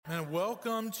And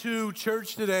welcome to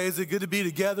church today. Is it good to be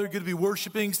together, good to be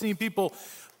worshiping, seeing people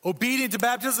obedient to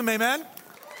baptism? Amen.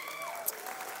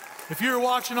 If you're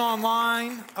watching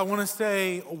online, I want to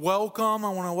say welcome. I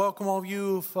want to welcome all of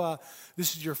you. If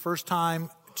this is your first time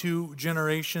to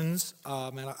Generations,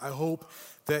 and I hope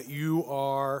that you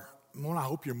are, well, I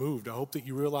hope you're moved. I hope that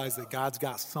you realize that God's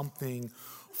got something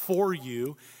for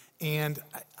you. And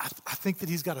I think that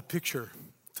he's got a picture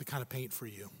to kind of paint for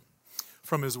you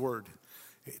from his word.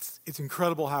 It's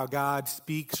incredible how God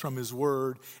speaks from his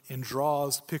word and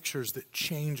draws pictures that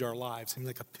change our lives. I mean,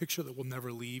 like a picture that will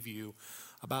never leave you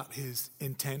about his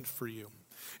intent for you.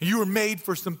 And you were made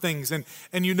for some things, and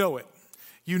you know it.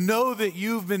 You know that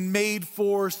you've been made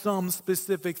for some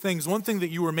specific things. One thing that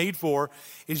you were made for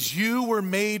is you were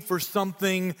made for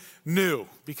something new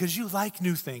because you like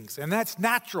new things, and that's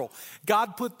natural.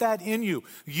 God put that in you.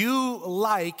 You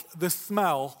like the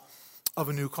smell of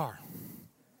a new car.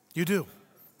 You do.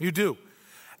 You do.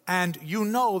 And you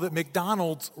know that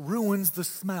McDonald's ruins the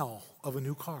smell of a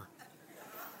new car.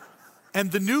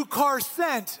 And the new car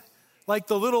scent, like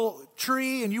the little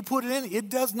tree and you put it in, it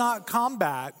does not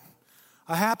combat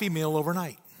a Happy Meal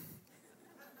overnight.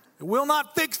 It will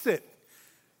not fix it.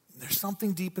 There's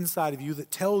something deep inside of you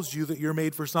that tells you that you're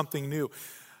made for something new.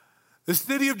 The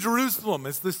city of Jerusalem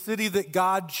is the city that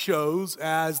God chose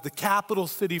as the capital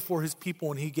city for his people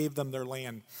when he gave them their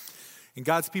land. And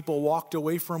God's people walked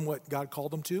away from what God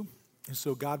called them to. And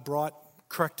so God brought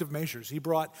corrective measures. He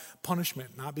brought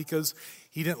punishment, not because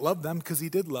he didn't love them, because he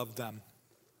did love them.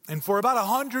 And for about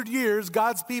 100 years,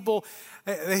 God's people,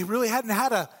 they really hadn't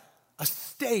had a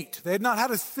state. They had not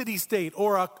had a city-state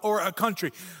or a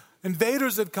country.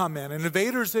 Invaders had come in, and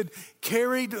invaders had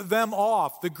carried them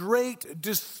off. The great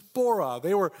diaspora.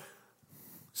 They were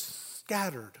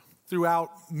scattered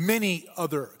throughout many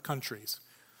other countries.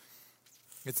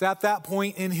 It's at that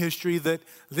point in history that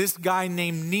this guy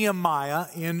named Nehemiah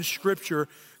in Scripture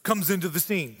comes into the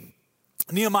scene.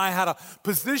 Nehemiah had a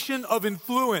position of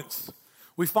influence.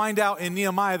 We find out in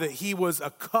Nehemiah that he was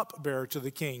a cupbearer to the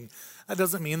king. That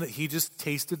doesn't mean that he just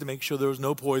tasted to make sure there was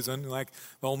no poison. Like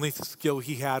the only skill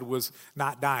he had was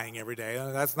not dying every day.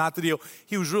 That's not the deal.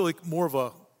 He was really more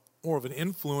of an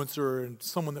influencer and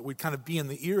someone that would kind of be in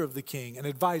the ear of the king, an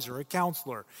advisor, a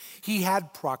counselor. He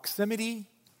had proximity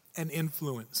and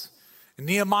influence. And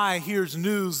Nehemiah hears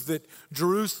news that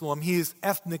Jerusalem, he is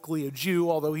ethnically a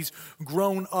Jew, although he's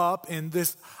grown up in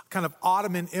this kind of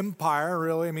Ottoman Empire,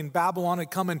 really. I mean, Babylon had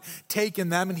come and taken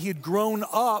them, and he had grown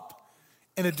up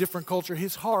in a different culture.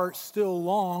 His heart still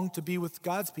longed to be with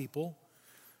God's people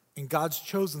in God's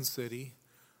chosen city,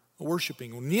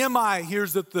 worshiping. When Nehemiah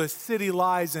hears that the city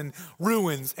lies in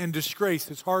ruins and disgrace,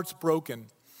 his heart's broken.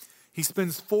 He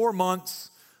spends 4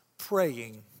 months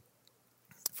praying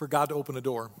for God to open a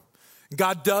door.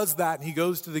 God does that, and he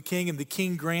goes to the king, and the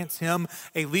king grants him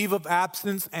a leave of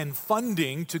absence and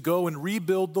funding to go and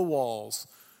rebuild the walls.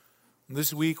 And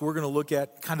this week, we're going to look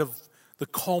at kind of the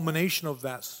culmination of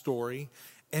that story,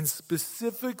 and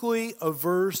specifically a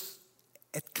verse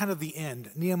at kind of the end.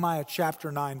 Nehemiah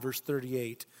chapter 9, verse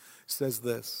 38 says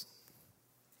this: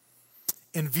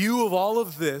 "In view of all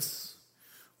of this,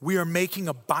 we are making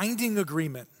a binding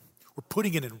agreement. We're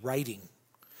putting it in writing.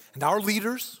 And our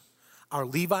leaders, our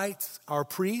Levites, our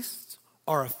priests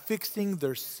are affixing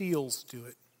their seals to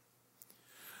it."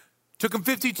 Took them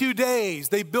 52 days.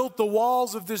 They built the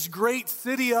walls of this great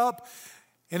city up.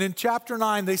 And in chapter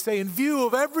 9, they say, in view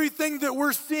of everything that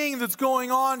we're seeing that's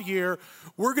going on here,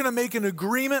 we're going to make an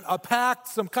agreement, a pact,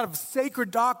 some kind of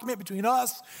sacred document between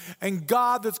us and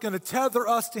God that's going to tether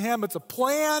us to him. It's a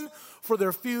plan for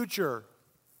their future.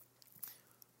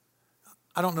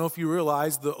 I don't know if you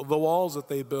realize the walls that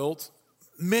they built.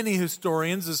 Many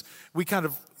historians, as we kind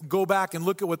of go back and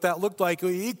look at what that looked like,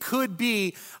 it could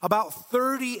be about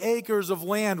 30 acres of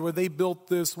land where they built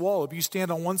this wall. If you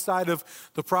stand on one side of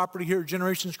the property here at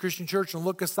Generations Christian Church and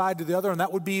look aside to the other, and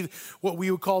that would be what we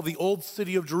would call the old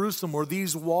city of Jerusalem, where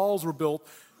these walls were built.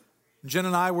 Jen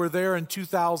and I were there in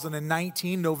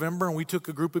 2019, November, and we took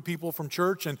a group of people from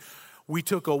church, and we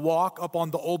took a walk up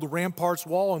on the old ramparts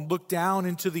wall and looked down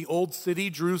into the old city,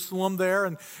 Jerusalem there,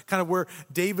 and kind of where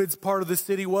David's part of the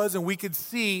city was, and we could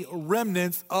see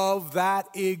remnants of that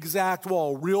exact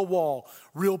wall,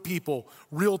 real people,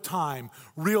 real time,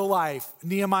 real life.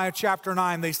 Nehemiah chapter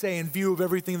 9, they say, in view of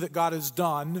everything that God has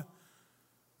done,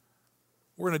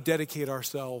 we're going to dedicate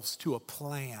ourselves to a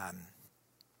plan.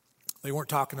 They weren't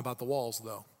talking about the walls,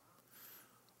 though.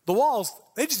 The walls,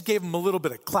 they just gave them a little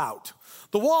bit of clout.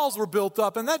 The walls were built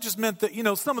up, and that just meant that,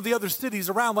 some of the other cities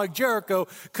around, like Jericho,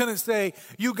 couldn't say,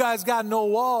 you guys got no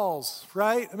walls,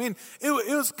 right? I mean, it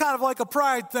was kind of like a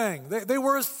pride thing. They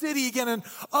were a city again, and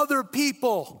other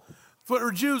people,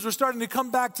 or Jews, were starting to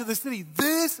come back to the city.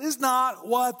 This is not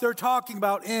what they're talking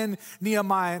about in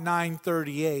Nehemiah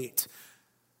 9:38.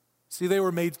 See, they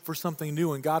were made for something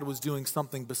new, and God was doing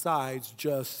something besides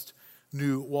just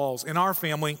new walls. In our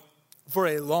family, for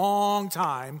a long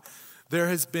time, there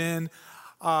has been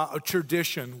a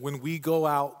tradition when we go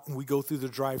out and we go through the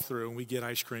drive-thru and we get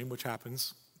ice cream, which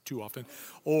happens too often,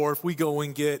 or if we go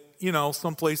and get,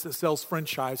 someplace that sells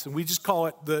French fries, and we just call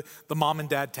it the mom and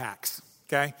dad tax,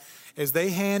 okay? As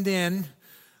they hand in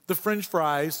the French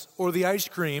fries or the ice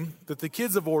cream that the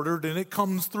kids have ordered, and it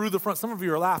comes through the front. Some of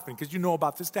you are laughing because you know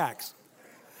about this tax.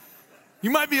 You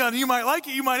might like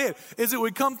it, you might hate it. As it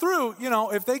would come through,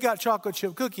 if they got chocolate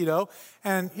chip cookie dough,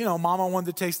 and, mama wanted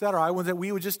to taste that, or I wanted that,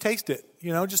 we would just taste it,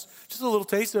 just a little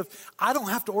taste of, I don't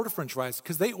have to order French fries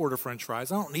because they order French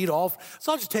fries. I don't need all,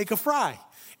 so I'll just take a fry.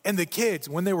 And the kids,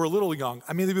 when they were little young,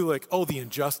 they'd be like, oh, the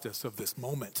injustice of this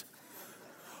moment.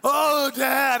 Oh,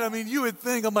 Dad, you would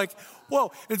think, I'm like,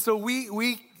 whoa. And so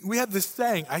we had this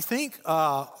saying, I think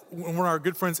one of our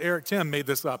good friends, Eric Tim, made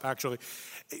this up, actually.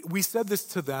 We said this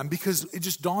to them because it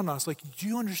just dawned on us, like, do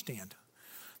you understand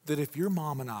that if your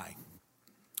mom and I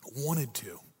wanted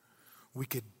to, we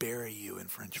could bury you in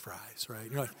French fries, right?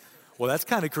 And you're like, well, that's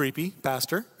kind of creepy,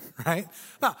 Pastor, right?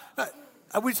 No,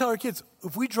 we tell our kids,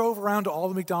 if we drove around to all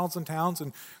the McDonald's in towns,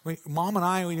 and Mom and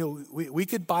I, we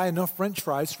could buy enough French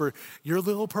fries for your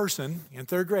little person in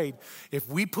third grade. If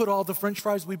we put all the French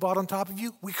fries we bought on top of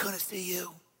you, we couldn't see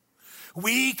you.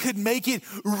 We could make it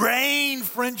rain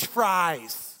French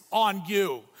fries on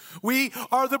you. We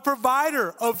are the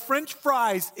provider of French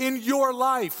fries in your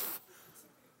life.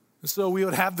 So we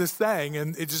would have this saying,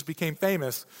 and it just became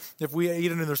famous. If we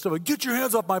ate it in their stuff, like, get your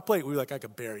hands off my plate. We were like, I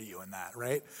could bury you in that,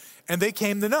 right? And they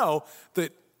came to know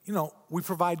that, we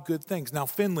provide good things. Now,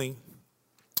 Finley,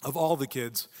 of all the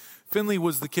kids, Finley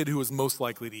was the kid who was most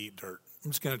likely to eat dirt.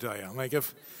 I'm just going to tell you. Like,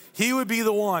 if he would be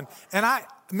the one. And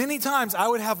many times I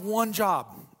would have one job.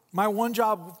 My one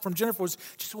job from Jennifer was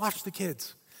just watch the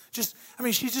kids.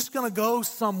 She's just going to go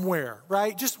somewhere,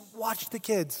 right? Just watch the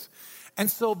kids. And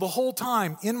so the whole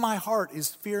time in my heart is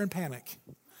fear and panic.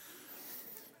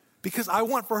 Because I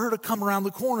want for her to come around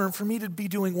the corner and for me to be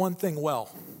doing one thing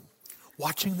well,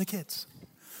 watching the kids.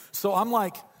 So I'm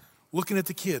like looking at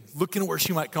the kid, looking at where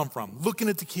she might come from, looking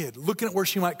at the kid, looking at where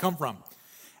she might come from.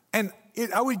 And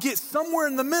I would get somewhere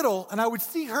in the middle, and I would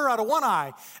see her out of one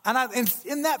eye. And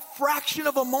in that fraction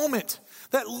of a moment,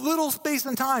 that little space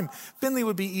in time, Finley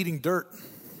would be eating dirt.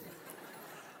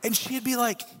 And she'd be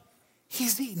like,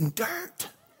 he's eating dirt.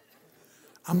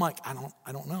 I'm like, I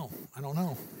don't know.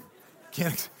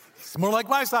 It's more like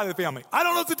my side of the family. I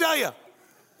don't know what to tell you.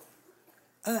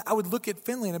 And I would look at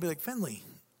Finley, and I'd be like, Finley,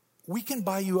 we can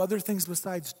buy you other things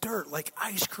besides dirt, like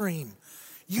ice cream.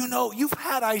 You've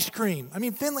had ice cream.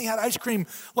 Finley had ice cream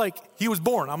like he was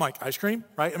born. I'm like, ice cream,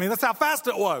 right? That's how fast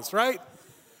it was, right?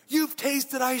 You've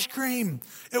tasted ice cream.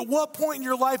 At what point in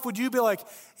your life would you be like,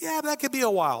 yeah, that could be a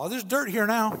while. There's dirt here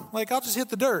now. Like, I'll just hit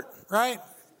the dirt, right?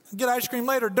 Get ice cream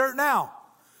later, dirt now.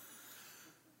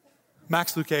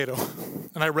 Max Lucado,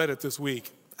 and I read it this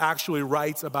week, actually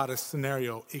writes about a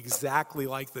scenario exactly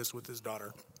like this with his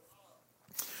daughter.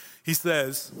 He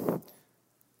says,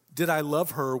 did I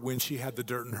love her when she had the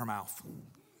dirt in her mouth?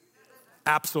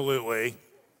 Absolutely.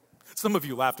 Some of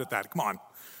you laughed at that. Come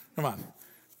on.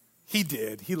 He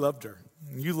did. He loved her.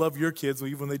 You love your kids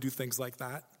even when they do things like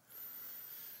that.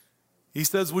 He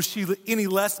says, was she any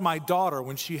less my daughter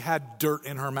when she had dirt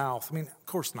in her mouth? Of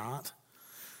course not.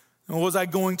 And was I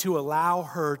going to allow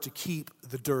her to keep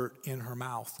the dirt in her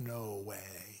mouth? No way.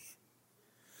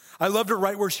 I loved her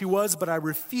right where she was, but I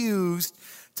refused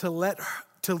to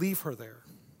leave her there.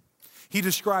 He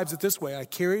describes it this way. I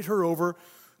carried her over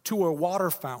to a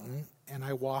water fountain and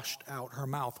I washed out her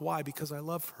mouth. Why? Because I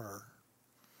love her.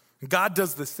 God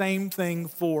does the same thing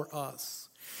for us.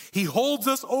 He holds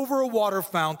us over a water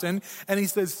fountain and he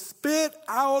says, spit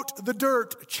out the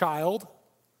dirt, child.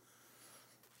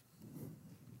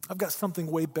 I've got something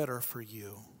way better for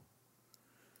you.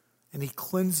 And he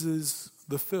cleanses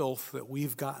the filth that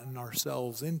we've gotten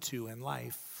ourselves into in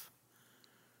life.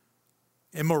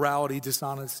 Immorality,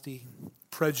 dishonesty,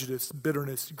 prejudice,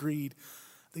 bitterness, greed,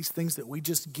 these things that we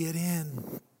just get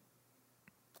in.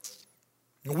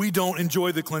 We don't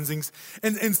enjoy the cleansings.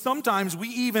 And sometimes we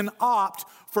even opt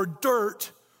for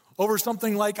dirt over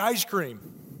something like ice cream.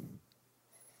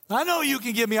 I know you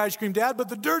can give me ice cream, Dad, but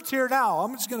the dirt's here now.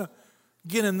 I'm just going to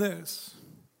get in this.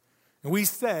 And we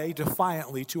say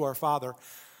defiantly to our Father,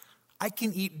 I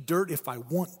can eat dirt if I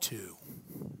want to,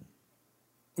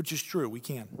 which is true, we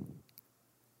can.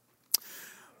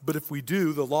 But if we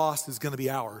do, the loss is going to be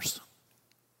ours.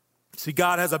 See,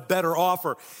 God has a better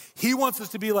offer. He wants us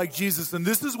to be like Jesus, and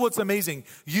this is what's amazing.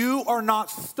 You are not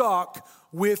stuck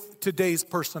with today's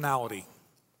personality.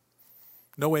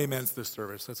 No amens this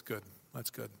service. That's good. That's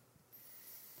good.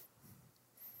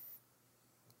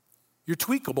 You're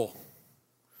tweakable.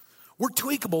 We're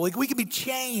tweakable. Like, we can be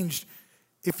changed.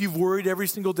 If you've worried every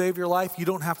single day of your life, you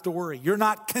don't have to worry. You're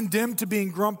not condemned to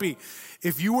being grumpy.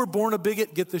 If you were born a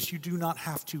bigot, get this, you do not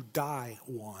have to die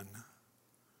one.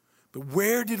 But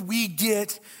where did we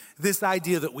get this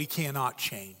idea that we cannot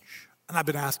change? And I've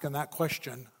been asking that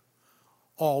question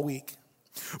all week.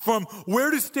 From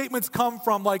where do statements come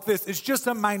from like this? It's just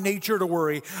in my nature to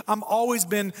worry. I've always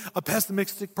been a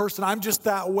pessimistic person. I'm just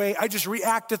that way. I just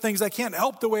react to things. I can't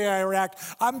help the way I react.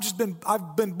 I've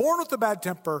been born with a bad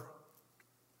temper.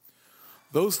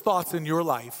 Those thoughts in your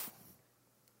life,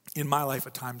 in my life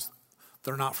at times,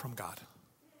 they're not from God.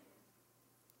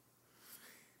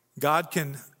 God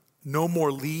can no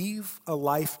more leave a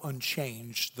life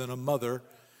unchanged than a mother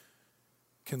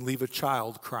can leave a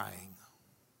child crying.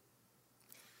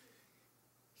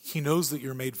 He knows that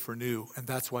you're made for new, and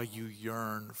that's why you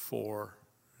yearn for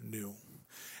new.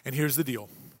 And here's the deal.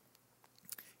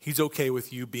 He's okay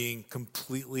with you being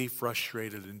completely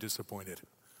frustrated and disappointed.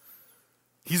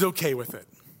 He's okay with it.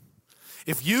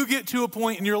 If you get to a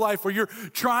point in your life where you're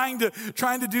trying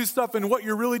to do stuff and what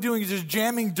you're really doing is just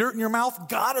jamming dirt in your mouth,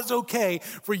 God is okay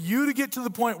for you to get to the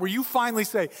point where you finally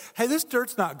say, hey, this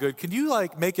dirt's not good. Can you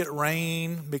make it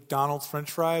rain McDonald's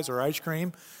French fries or ice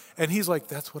cream? And he's like,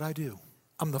 that's what I do.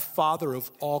 I'm the father of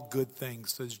all good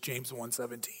things, says James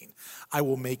 1:17. I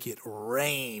will make it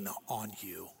rain on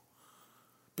you.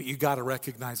 But you got to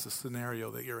recognize the scenario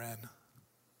that you're in.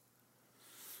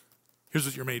 Here's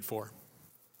what you're made for.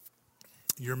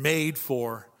 You're made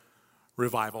for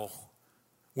revival.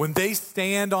 When they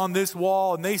stand on this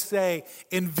wall and they say,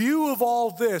 in view of all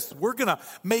this, we're going to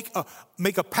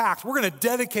make a pact. We're going to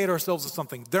dedicate ourselves to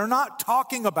something. They're not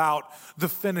talking about the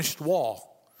finished wall.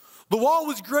 The wall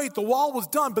was great. The wall was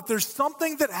done. But there's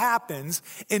something that happens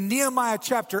in Nehemiah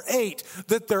chapter 8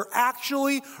 that they're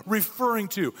actually referring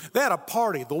to. They had a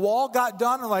party. The wall got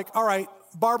done and all right,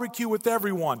 barbecue with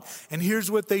everyone. And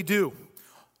here's what they do.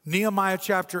 Nehemiah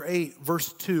chapter 8,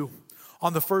 verse 2.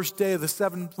 On the first day of the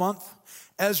 7th month,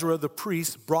 Ezra the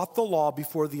priest brought the law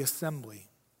before the assembly,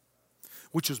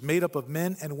 which was made up of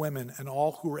men and women and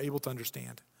all who were able to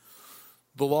understand.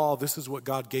 The law, this is what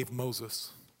God gave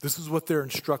Moses. This is what they're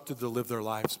instructed to live their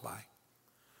lives by.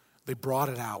 They brought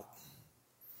it out.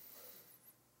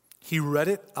 He read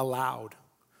it aloud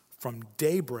from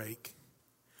daybreak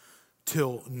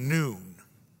till noon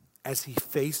as he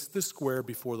faced the square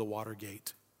before the water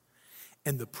gate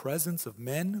in the presence of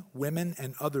men, women,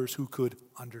 and others who could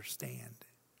understand.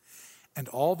 And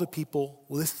all the people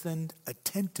listened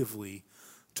attentively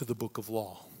to the book of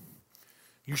law.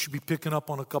 You should be picking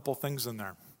up on a couple things in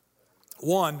there.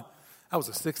 One, that was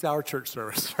a 6-hour church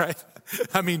service, right?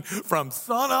 I mean, from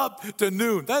sunup to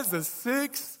noon. That's a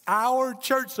 6-hour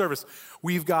church service.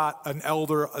 We've got an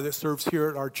elder that serves here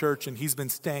at our church, and he's been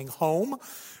staying home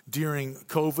during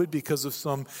COVID because of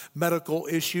some medical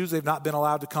issues. They've not been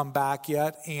allowed to come back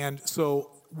yet. And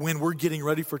so when we're getting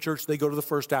ready for church, they go to the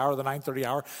first hour, the 9:30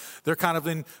 hour. They're kind of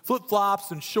in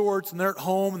flip-flops and shorts, and they're at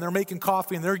home, and they're making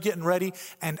coffee, and they're getting ready.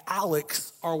 And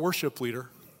Alex, our worship leader,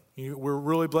 we're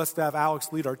really blessed to have Alex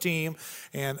lead our team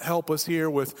and help us here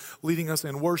with leading us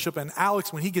in worship. And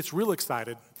Alex, when he gets real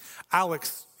excited,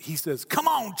 he says, come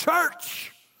on,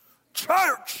 church,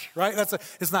 right?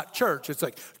 It's not church, it's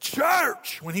like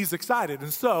church when he's excited.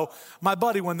 And so my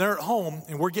buddy, when they're at home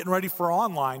and we're getting ready for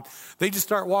online, they just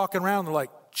start walking around, they're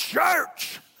like,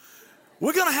 church.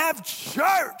 We're going to have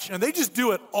church. And they just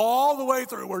do it all the way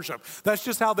through worship. That's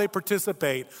just how they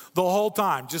participate the whole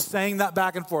time, just saying that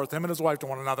back and forth, him and his wife to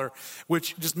one another,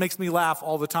 which just makes me laugh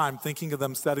all the time, thinking of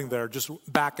them sitting there just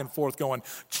back and forth going,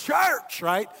 church,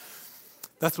 right?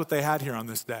 That's what they had here on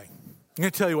this day. I'm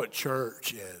going to tell you what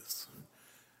church is.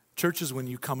 Church is when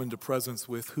you come into presence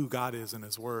with who God is in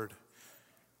his word,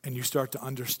 and you start to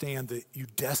understand that you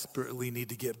desperately need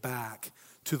to get back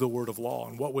to the word of law.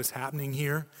 And what was happening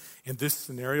here in this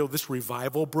scenario, this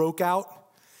revival broke out.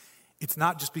 It's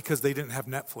not just because they didn't have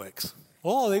Netflix.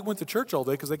 Oh, they went to church all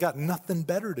day because they got nothing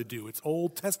better to do. It's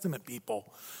Old Testament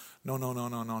people.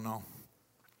 No.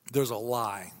 There's a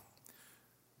lie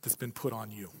that's been put on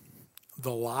you.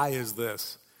 The lie is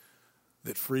this,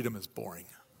 that freedom is boring.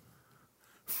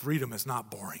 Freedom is not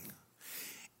boring.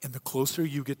 And the closer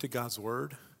you get to God's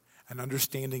word, and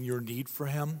understanding your need for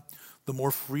him, the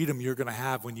more freedom you're going to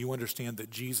have when you understand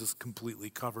that Jesus completely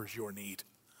covers your need.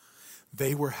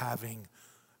 They were having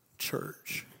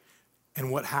church.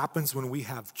 And what happens when we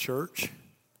have church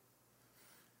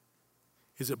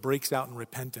is it breaks out in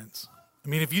repentance. I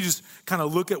mean, if you just kind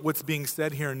of look at what's being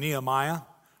said here in Nehemiah,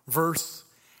 verse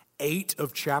 8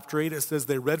 of chapter 8, it says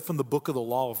they read from the book of the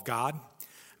law of God,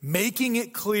 making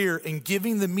it clear and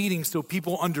giving the meaning so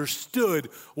people understood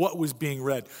what was being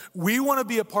read. We want to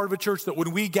be a part of a church that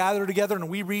when we gather together and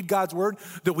we read God's word,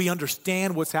 that we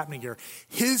understand what's happening here.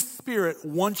 His Spirit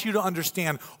wants you to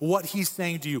understand what he's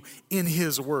saying to you in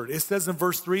his word. It says in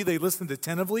verse 3, they listened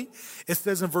attentively. It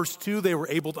says in verse 2, they were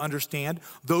able to understand.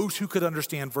 Those who could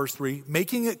understand, verse 3,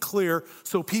 making it clear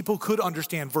so people could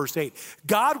understand, verse 8.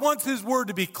 God wants his word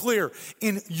to be clear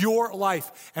in your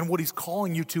life. And what he's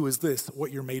calling you to is this,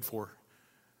 what you're made for.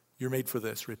 You're made for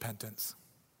this, repentance.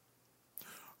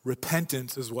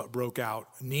 Repentance is what broke out.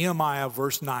 Nehemiah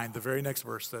verse 9, the very next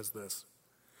verse says this.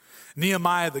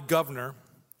 Nehemiah the governor,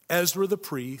 Ezra the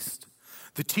priest,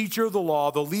 the teacher of the law,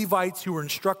 the Levites who were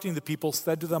instructing the people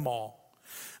said to them all,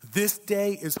 this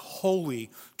day is holy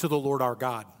to the Lord our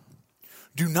God.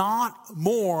 Do not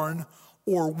mourn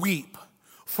or weep,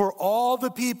 for all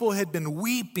the people had been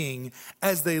weeping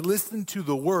as they listened to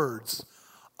the words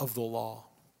of the law.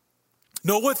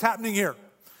 Know what's happening here.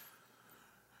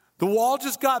 The wall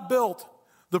just got built.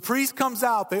 The priest comes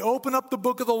out. They open up the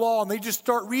book of the law and they just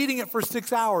start reading it for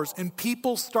 6 hours. And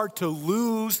people start to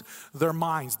lose their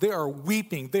minds. They are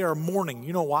weeping. They are mourning.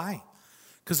 You know why?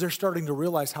 Because they're starting to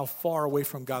realize how far away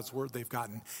from God's word they've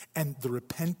gotten. And the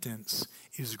repentance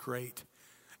is great.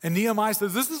 And Nehemiah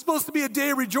says, this is supposed to be a day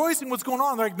of rejoicing. What's going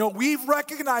on? They're like, no, we've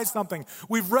recognized something.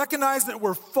 We've recognized that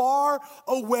we're far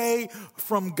away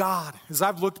from God. As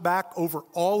I've looked back over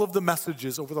all of the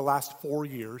messages over the last 4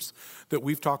 years that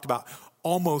we've talked about,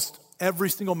 almost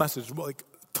every single message, like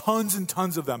tons and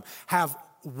tons of them, have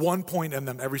one point in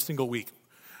them every single week.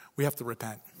 We have to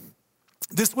repent.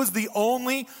 This was the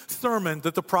only sermon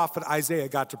that the prophet Isaiah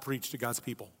got to preach to God's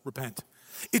people. Repent.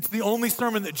 It's the only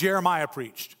sermon that Jeremiah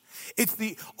preached. It's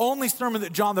the only sermon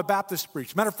that John the Baptist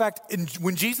preached. Matter of fact,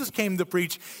 when Jesus came to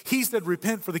preach, he said,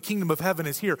 repent for the kingdom of heaven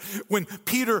is here. When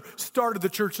Peter started the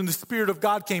church and the Spirit of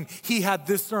God came, he had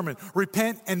this sermon,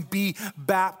 repent and be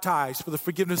baptized for the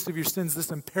forgiveness of your sins, this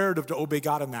imperative to obey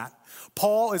God in that.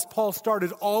 As Paul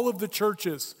started all of the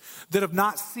churches that have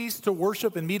not ceased to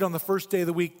worship and meet on the first day of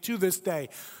the week to this day,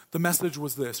 the message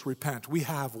was this, repent. We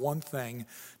have one thing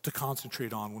to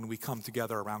concentrate on when we come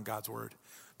together around God's word.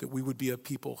 That we would be a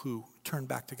people who turn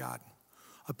back to God,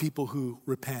 a people who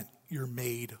repent. You're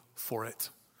made for it.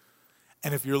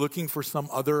 And if you're looking for some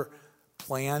other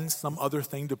plan, some other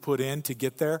thing to put in to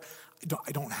get there,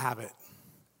 I don't have it.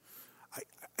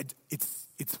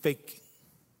 It's fake.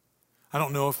 I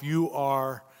don't know if you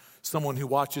are someone who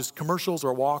watches commercials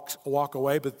or walk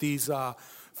away, but these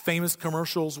famous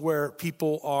commercials where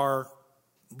people are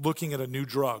looking at a new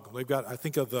drug. They've got, I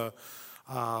think of the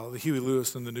Huey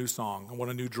Lewis and the new song, I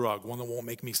want a new drug, one that won't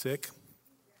make me sick.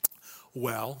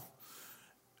 Well,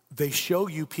 they show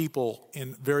you people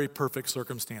in very perfect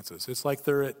circumstances. It's like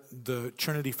they're at the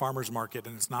Trinity Farmers Market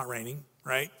and it's not raining,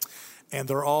 right? And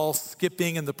they're all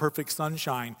skipping in the perfect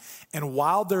sunshine. And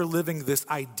while they're living this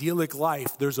idyllic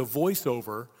life, there's a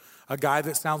voiceover, a guy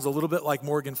that sounds a little bit like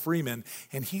Morgan Freeman,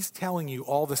 and he's telling you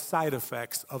all the side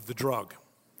effects of the drug.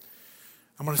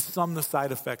 I'm going to sum the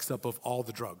side effects up of all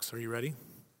the drugs. Are you ready?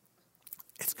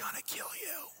 It's going to kill you.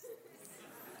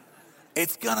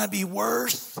 It's going to be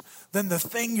worse than the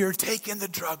thing you're taking the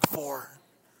drug for.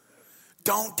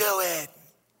 Don't do it.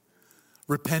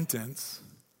 Repentance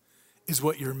is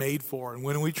what you're made for. And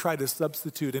when we try to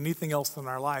substitute anything else in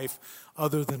our life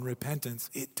other than repentance,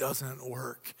 it doesn't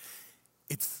work.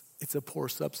 It's a poor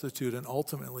substitute, and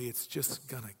ultimately it's just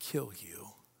going to kill you.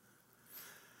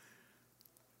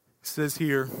 It says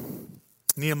here,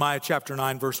 Nehemiah chapter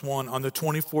 9, verse 1, on the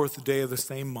 24th day of the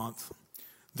same month,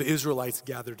 the Israelites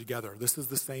gathered together. This is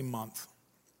the same month.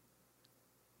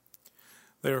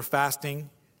 They are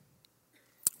fasting,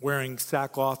 wearing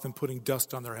sackcloth and putting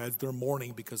dust on their heads. They're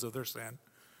mourning because of their sin.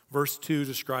 Verse 2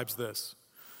 describes this.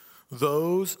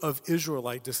 Those of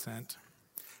Israelite descent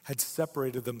had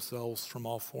separated themselves from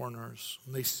all foreigners.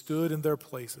 And they stood in their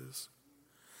places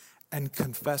and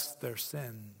confessed their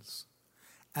sins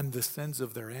and the sins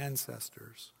of their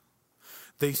ancestors.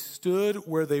 They stood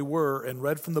where they were and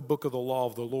read from the book of the law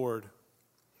of the Lord.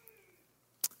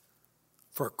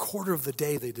 For a quarter of the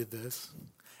day they did this,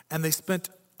 and they spent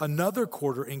another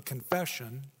quarter in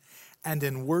confession and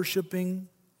in worshiping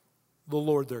the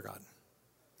Lord their God.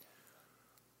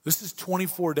 This is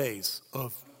 24 days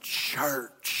of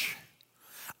church.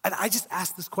 And I just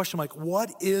asked this question, like,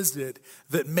 what is it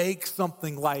that makes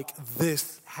something like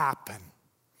this happen?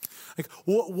 Like,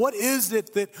 what is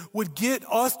it that would get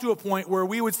us to a point where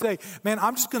we would say, man,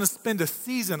 I'm just going to spend a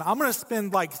season. I'm going to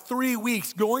spend like 3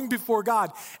 weeks going before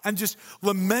God and just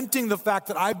lamenting the fact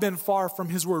that I've been far from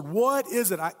his word. What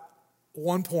is it?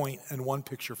 One point and one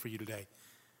picture for you today.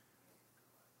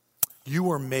 You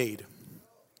were made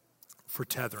for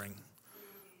tethering.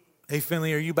 Hey,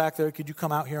 Finley, are you back there? Could you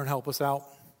come out here and help us out?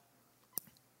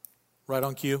 Right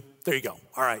on cue? There you go.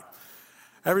 All right.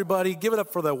 Everybody, give it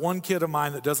up for the one kid of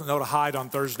mine that doesn't know to hide on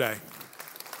Thursday.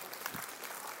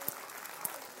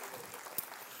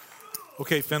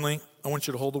 Okay, Finley, I want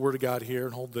you to hold the word of God here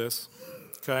and hold this,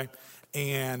 okay?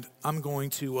 And I'm going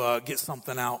to get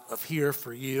something out of here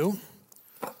for you.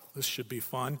 This should be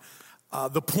fun.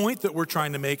 The point that we're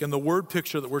trying to make and the word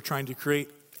picture that we're trying to create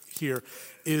here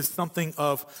is something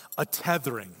of a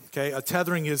tethering, okay? A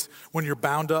tethering is when you're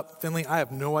bound up. Finley, I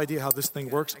have no idea how this thing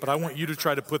works, but I want you to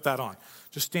try to put that on.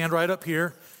 Just stand right up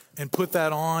here and put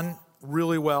that on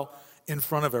really well in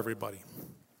front of everybody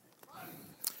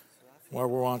while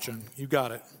we're watching. You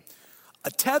got it.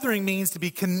 A tethering means to be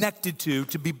connected to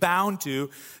be bound to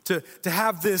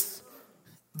have this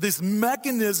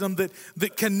mechanism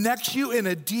that connects you in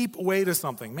a deep way to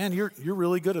something. Man, you're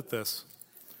really good at this.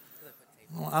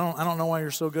 Well, I don't know why you're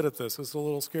so good at this. It's a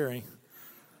little scary.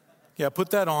 Yeah, put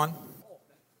that on.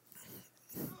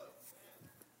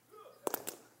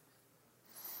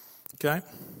 Okay.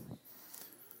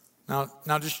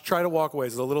 Now just try to walk away.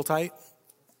 Is it a little tight?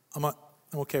 I'm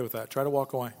okay with that. Try to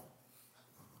walk away.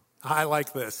 I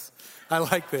like this.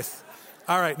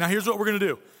 All right, now here's what we're going to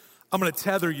do. I'm going to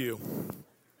tether you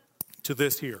to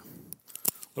this here,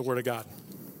 the Word of God.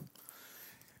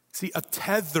 See, a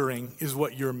tethering is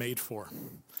what you're made for.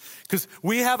 Because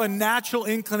we have a natural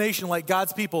inclination, like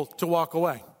God's people, to walk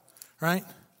away, right?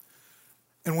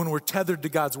 And when we're tethered to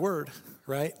God's word,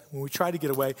 right? When we try to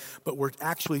get away, but we're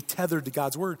actually tethered to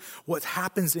God's word, what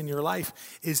happens in your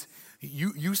life is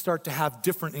you start to have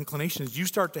different inclinations. You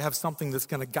start to have something that's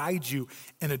going to guide you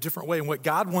in a different way. And what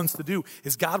God wants to do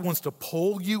is God wants to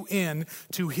pull you in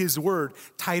to his word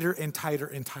tighter and tighter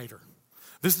and tighter.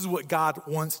 This is what God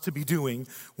wants to be doing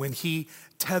when he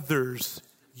tethers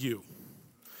you.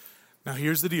 Now,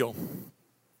 here's the deal.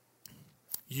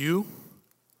 You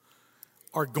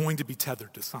are going to be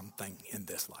tethered to something in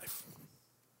this life.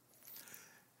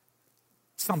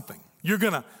 Something. You're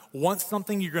going to want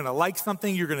something. You're going to like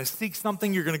something. You're going to seek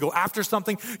something. You're going to go after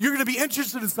something. You're going to be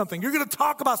interested in something. You're going to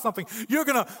talk about something. You're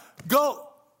going to go.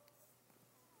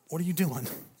 What are you doing?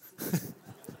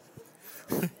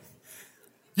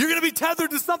 You're going to be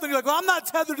tethered to something. You're like, well, I'm not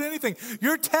tethered to anything.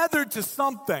 You're tethered to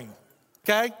something,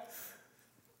 okay?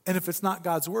 And if it's not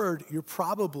God's word, you're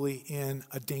probably in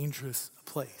a dangerous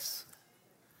place.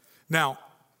 Now,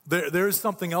 there is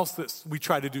something else that we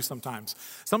try to do sometimes.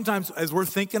 Sometimes as we're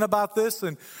thinking about this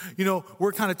and,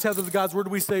 we're kind of tethered to God's word,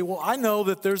 we say, well, I know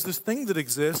that there's this thing that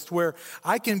exists where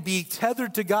I can be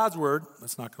tethered to God's word.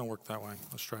 That's not going to work that way.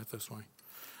 Let's try it this way.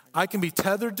 I can be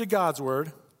tethered to God's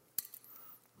word.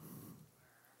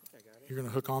 You're going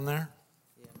to hook on there?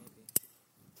 Yeah, maybe.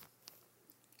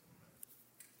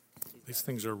 These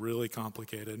things are really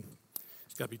complicated.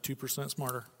 It's got to be 2%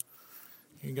 smarter.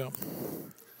 Here you go.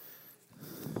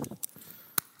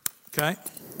 Okay?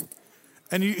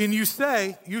 And you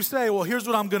say, well, here's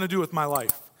what I'm going to do with my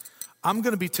life. I'm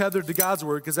going to be tethered to God's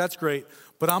word because that's great,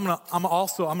 but I'm going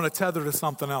to tether to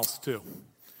something else too.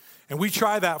 And we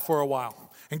try that for a while.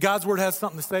 And God's word has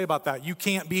something to say about that. You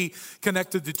can't be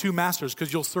connected to two masters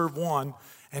because you'll serve one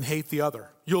and hate the other.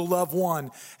 You'll love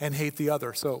one and hate the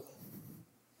other. So,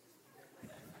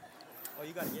 Oh,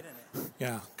 you got to get in it.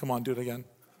 yeah, come on, do it again.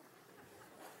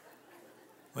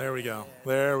 There we go.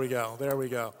 There we go. There we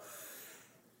go.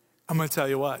 I'm going to tell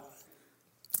you what.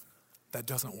 That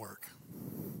doesn't work.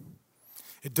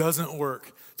 It doesn't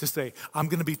work to say, I'm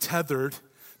going to be tethered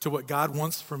to what God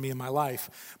wants for me in my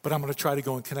life, but I'm going to try to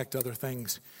go and connect other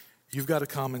things. You've got to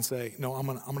come and say, no, I'm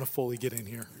going to fully get in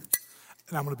here,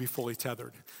 and I'm going to be fully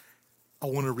tethered. I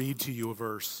want to read to you a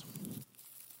verse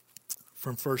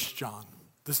from 1 John.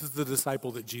 This is the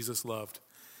disciple that Jesus loved.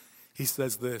 He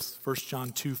says this, 1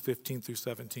 John 2:15 through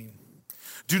 17.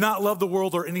 Do not love the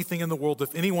world or anything in the world.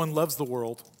 If anyone loves the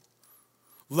world,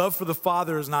 love for the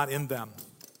Father is not in them.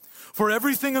 For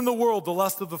everything in the world, the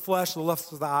lust of the flesh, the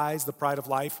lust of the eyes, the pride of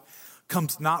life,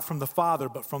 comes not from the Father,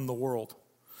 but from the world.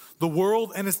 The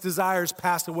world and its desires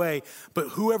pass away, but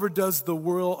whoever does the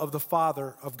will of the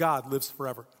Father, of God, lives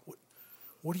forever.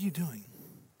 What are you doing?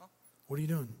 What are you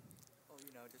doing? Oh,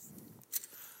 just...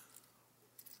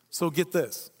 So get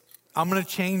this. I'm going to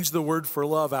change the word for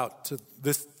love out to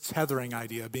this tethering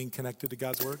idea, being connected to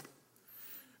God's word.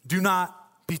 Do not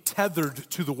be tethered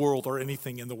to the world or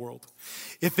anything in the world.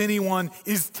 If anyone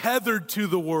is tethered to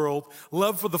the world,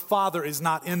 love for the Father is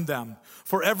not in them.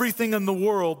 For everything in the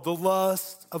world, the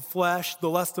lust of flesh, the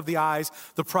lust of the eyes,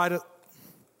 the pride of...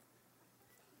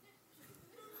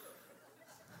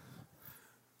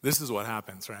 This is what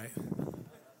happens, right?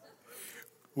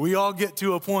 We all get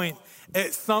to a point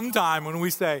at some time when we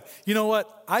say, you know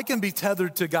what, I can be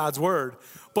tethered to God's word,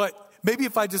 but maybe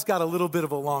if I just got a little bit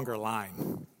of a longer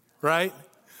line, right?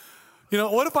 You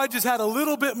know, what if I just had a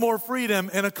little bit more freedom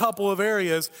in a couple of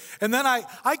areas, and then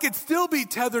I could still be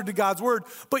tethered to God's word,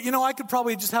 but you know, I could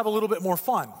probably just have a little bit more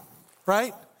fun,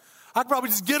 right? I'd probably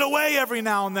just get away every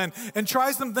now and then and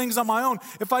try some things on my own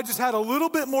if I just had a little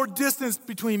bit more distance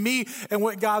between me and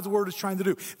what God's word is trying to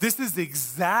do. This is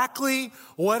exactly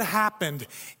what happened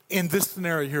in this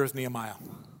scenario here with Nehemiah.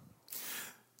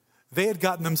 They had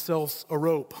gotten themselves a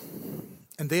rope,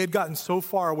 and they had gotten so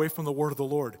far away from the word of the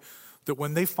Lord that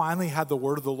when they finally had the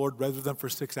word of the Lord read to them for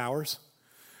 6 hours,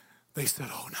 they said,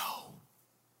 oh no,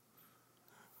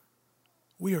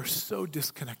 we are so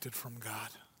disconnected from God.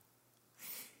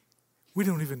 We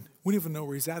don't even know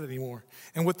where he's at anymore.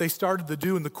 And what they started to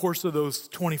do in the course of those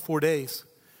 24 days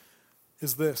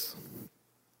is this.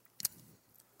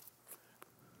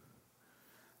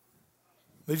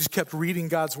 They just kept reading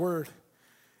God's word,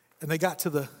 and they got to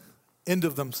the end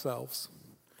of themselves.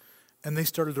 And they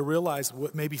started to realize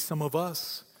what maybe some of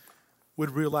us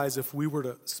would realize if we were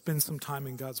to spend some time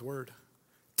in God's word,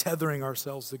 tethering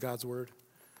ourselves to God's word.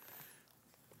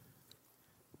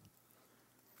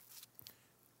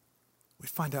 We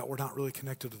find out we're not really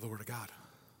connected to the word of God.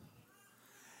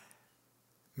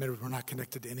 Maybe we're not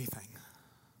connected to anything.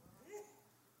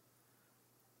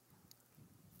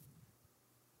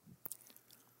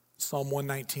 Psalm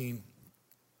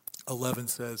 119:11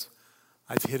 says,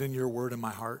 I've hidden your word in my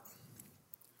heart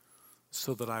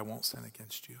so that I won't sin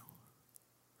against you.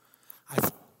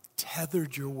 I've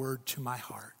tethered your word to my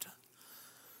heart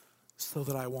so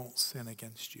that I won't sin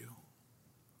against you.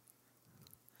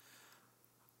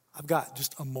 I've got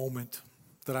just a moment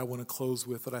that I want to close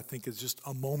with that I think is just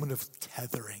a moment of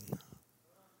tethering.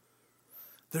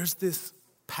 There's this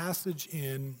passage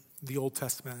in the Old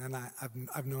Testament, and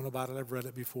I've known about it, I've read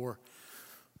it before,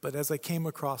 but as I came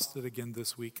across it again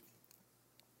this week,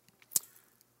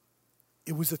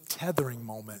 it was a tethering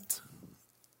moment.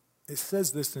 It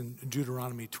says this in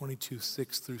Deuteronomy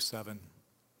 22:6-7.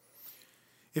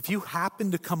 If you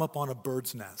happen to come up on a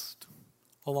bird's nest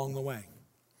along the way,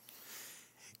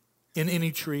 in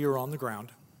any tree or on the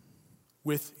ground,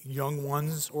 with young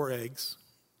ones or eggs,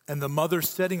 and the mother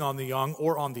sitting on the young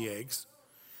or on the eggs,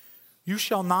 you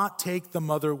shall not take the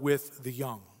mother with the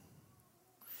young.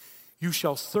 You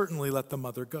shall certainly let the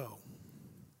mother go.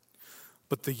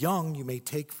 But the young you may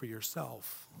take for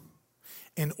yourself,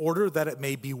 in order that it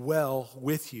may be well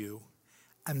with you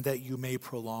and that you may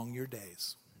prolong your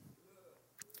days.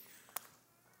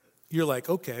 You're like,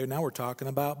 okay, now we're talking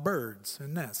about birds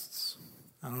and nests.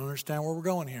 I don't understand where we're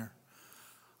going here.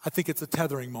 I think it's a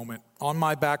tethering moment. On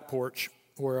my back porch,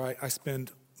 where I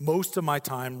spend most of my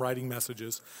time writing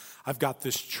messages, I've got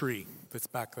this tree that's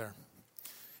back there.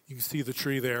 You can see the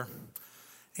tree there.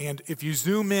 And if you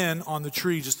zoom in on the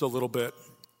tree just a little bit,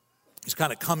 just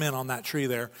kind of come in on that tree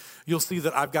there, you'll see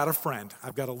that I've got a friend.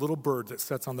 I've got a little bird that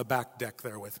sits on the back deck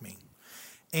there with me.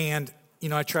 And you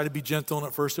know, I try to be gentle, and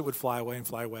at first it would fly away and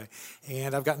fly away.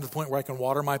 And I've gotten to the point where I can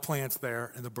water my plants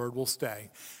there, and the bird will stay.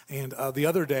 And the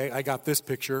other day, I got this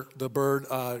picture. The bird,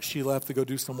 she left to go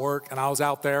do some work, and I was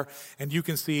out there, and you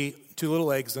can see two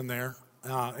little eggs in there.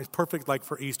 It's perfect like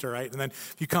for Easter, right? And then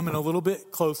if you come in a little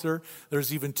bit closer,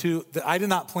 there's even two. I did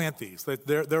not plant these.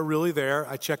 They're really there.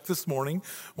 I checked this morning.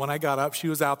 When I got up, she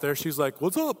was out there. She was like,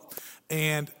 what's up?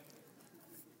 And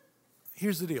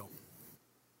here's the deal.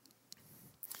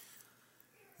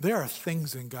 There are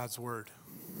things in God's word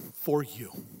for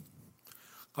you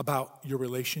about your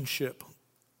relationship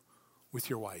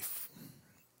with your wife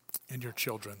and your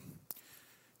children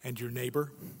and your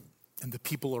neighbor and the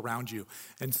people around you.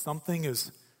 And something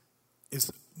is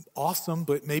awesome,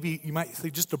 but maybe you might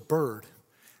say just a bird.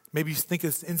 Maybe you think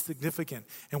it's insignificant.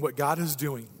 And what God is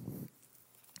doing,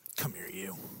 come here,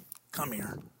 you. Come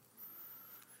here.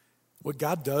 What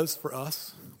God does for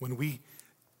us when we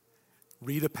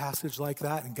read a passage like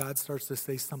that and God starts to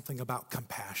say something about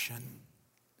compassion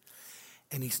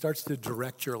and he starts to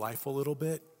direct your life a little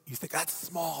bit, you think, that's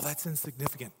small, that's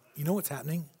insignificant. You know what's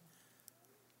happening?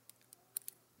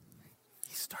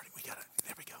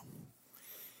 There we go.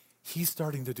 He's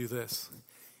starting to do this.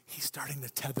 He's starting to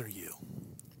tether you.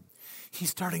 He's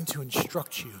starting to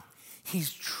instruct you.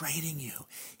 He's training you.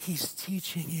 He's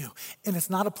teaching you. And it's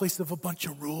not a place of a bunch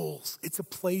of rules. It's a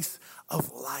place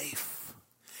of life.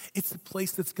 It's a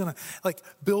place that's going to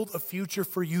build a future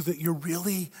for you that you're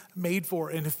really made for.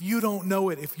 And if you don't know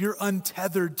it, if you're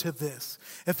untethered to this,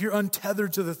 if you're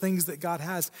untethered to the things that God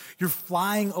has, you're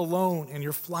flying alone and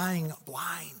you're flying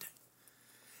blind.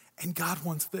 And God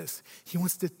wants this. He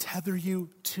wants to tether you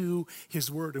to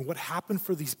his word. And what happened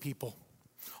for these people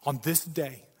on this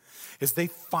day is they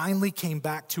finally came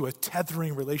back to a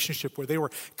tethering relationship where they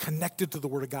were connected to the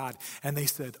word of God. And they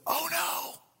said, oh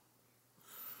no,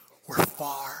 we're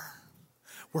far.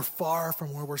 We're far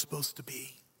from where we're supposed to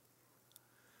be.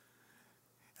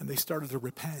 And they started to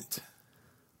repent.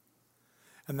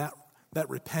 And that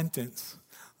repentance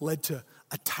led to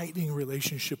a tightening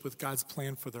relationship with God's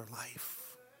plan for their life.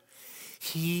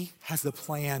 He has a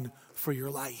plan for your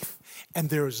life. And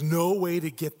there is no way to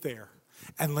get there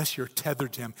unless you're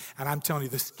tethered to him. And I'm telling you,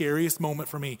 the scariest moment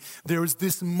for me, there is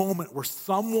this moment where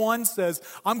someone says,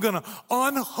 I'm going to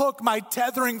unhook my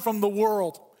tethering from the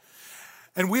world.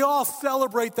 And we all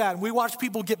celebrate that. And we watch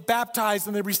people get baptized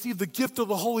and they receive the gift of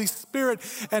the Holy Spirit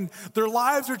and their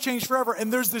lives are changed forever.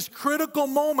 And there's this critical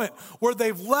moment where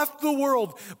they've left the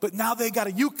world, but now they got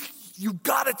to, you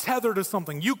got to tether to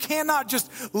something. You cannot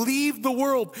just leave the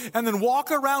world and then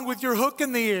walk around with your hook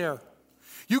in the air.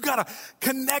 You got to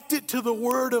connect it to the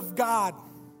word of God.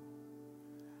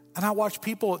 And I watch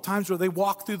people at times where they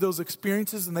walk through those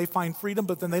experiences and they find freedom,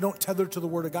 but then they don't tether to the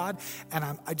word of God. And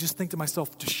I just think to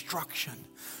myself, destruction,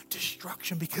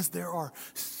 because there are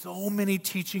so many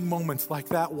teaching moments like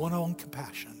that one on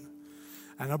compassion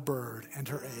and a bird and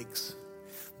her eggs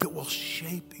that will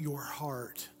shape your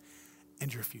heart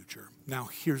and your future. Now,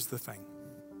 here's the thing.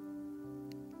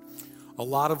 A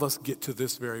lot of us get to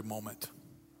this very moment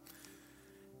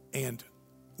and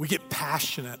we get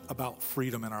passionate about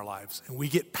freedom in our lives. And we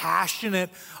get passionate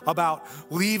about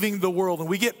leaving the world. And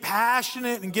we get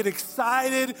passionate and get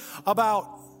excited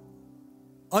about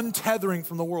untethering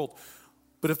from the world.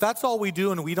 But if that's all we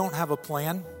do and we don't have a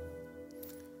plan,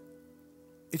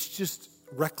 it's just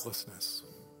recklessness.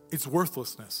 It's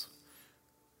worthlessness.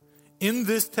 In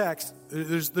this text,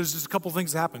 there's just a couple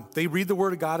things that happen. They read the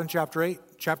word of God in chapter 8,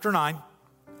 chapter 9.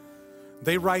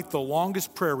 They write the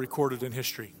longest prayer recorded in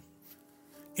history.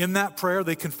 In that prayer,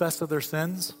 they confess of their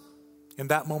sins. In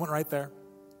that moment right there.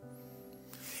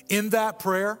 In that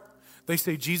prayer, they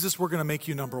say, Jesus, we're going to make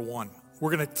you number one.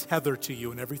 We're going to tether to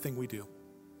you in everything we do.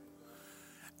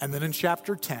 And then in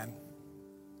chapter 10,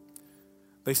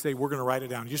 they say, we're going to write it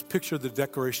down. You just picture the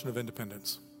Declaration of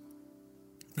Independence.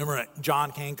 Remember,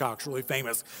 John Hancock's really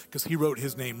famous because he wrote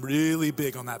his name really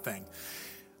big on that thing.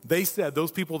 They said,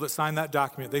 those people that signed that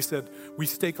document, they said, we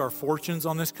stake our fortunes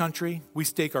on this country. We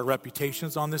stake our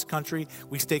reputations on this country.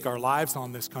 We stake our lives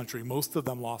on this country. Most of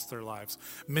them lost their lives.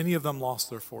 Many of them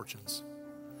lost their fortunes.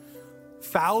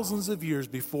 Thousands of years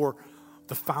before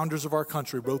the founders of our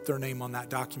country wrote their name on that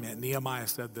document, Nehemiah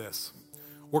said this,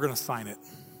 we're going to sign it.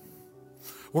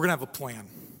 We're going to have a plan.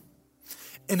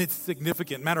 And it's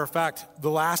significant. Matter of fact,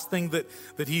 the last thing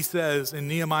that he says in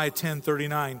Nehemiah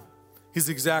 10:39, his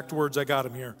exact words, I got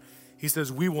him here. He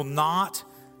says, we will not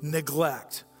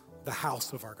neglect the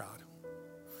house of our God.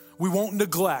 We won't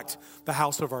neglect the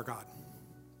house of our God.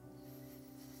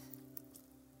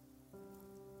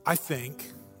 I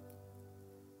think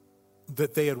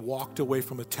that they had walked away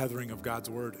from a tethering of God's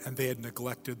word and they had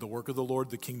neglected the work of the Lord,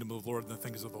 the kingdom of the Lord, and the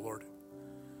things of the Lord.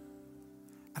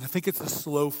 And I think it's a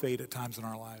slow fade at times in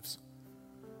our lives.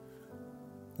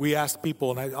 We ask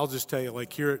people, and I'll just tell you,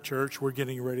 like here at church, we're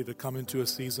getting ready to come into a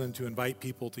season to invite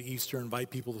people to Easter, invite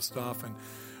people to stuff, and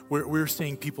we're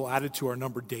seeing people added to our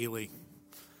number daily.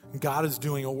 God is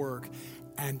doing a work,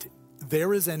 and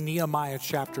there is a Nehemiah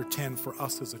chapter 10 for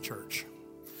us as a church.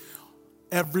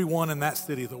 Everyone in that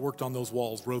city that worked on those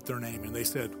walls wrote their name, and they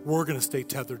said, we're going to stay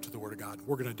tethered to the Word of God.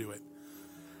 We're going to do it.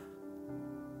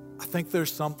 I think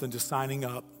there's something to signing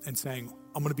up and saying,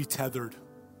 I'm going to be tethered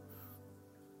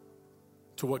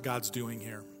to what God's doing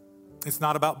here. It's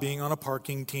not about being on a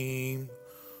parking team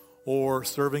or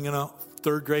serving in a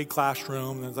third grade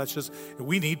classroom. That's just,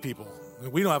 we need people.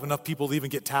 We don't have enough people to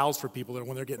even get towels for people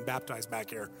when they're getting baptized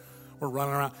back here. We're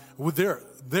running around.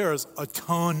 There's a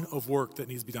ton of work that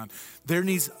needs to be done. There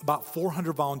needs about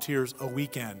 400 volunteers a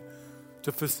weekend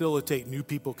to facilitate new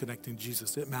people connecting to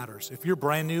Jesus. It matters. If you're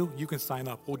brand new, you can sign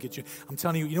up. We'll get you. I'm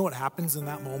telling you, you know what happens in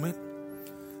that moment?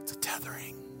 It's a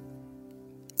tethering.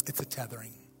 It's a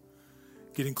tethering.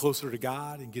 Getting closer to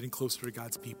God and getting closer to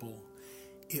God's people.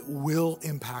 It will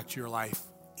impact your life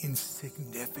in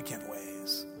significant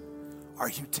ways. Are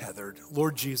you tethered?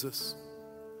 Lord Jesus,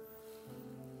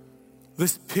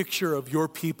 this picture of your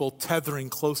people tethering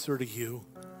closer to you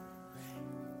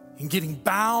and getting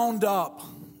bound up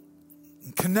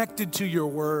and connected to your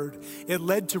word. It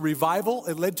led to revival.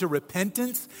 It led to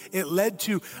repentance. It led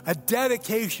to a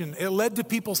dedication. It led to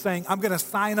people saying, I'm going to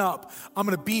sign up. I'm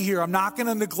going to be here. I'm not going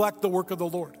to neglect the work of the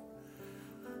Lord.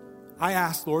 I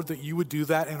ask, Lord, that you would do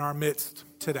that in our midst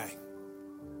today.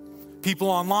 People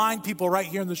online, people right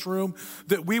here in this room,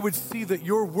 that we would see that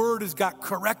your word has got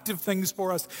corrective things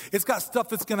for us. It's got stuff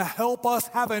that's going to help us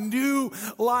have a new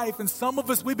life. And some of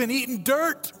us, we've been eating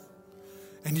dirt,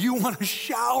 and you want to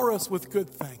shower us with good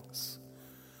things.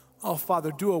 Oh,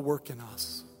 Father, do a work in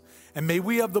us. And may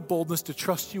we have the boldness to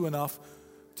trust you enough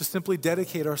to simply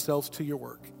dedicate ourselves to your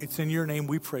work. It's in your name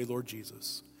we pray, Lord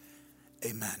Jesus.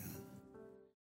 Amen.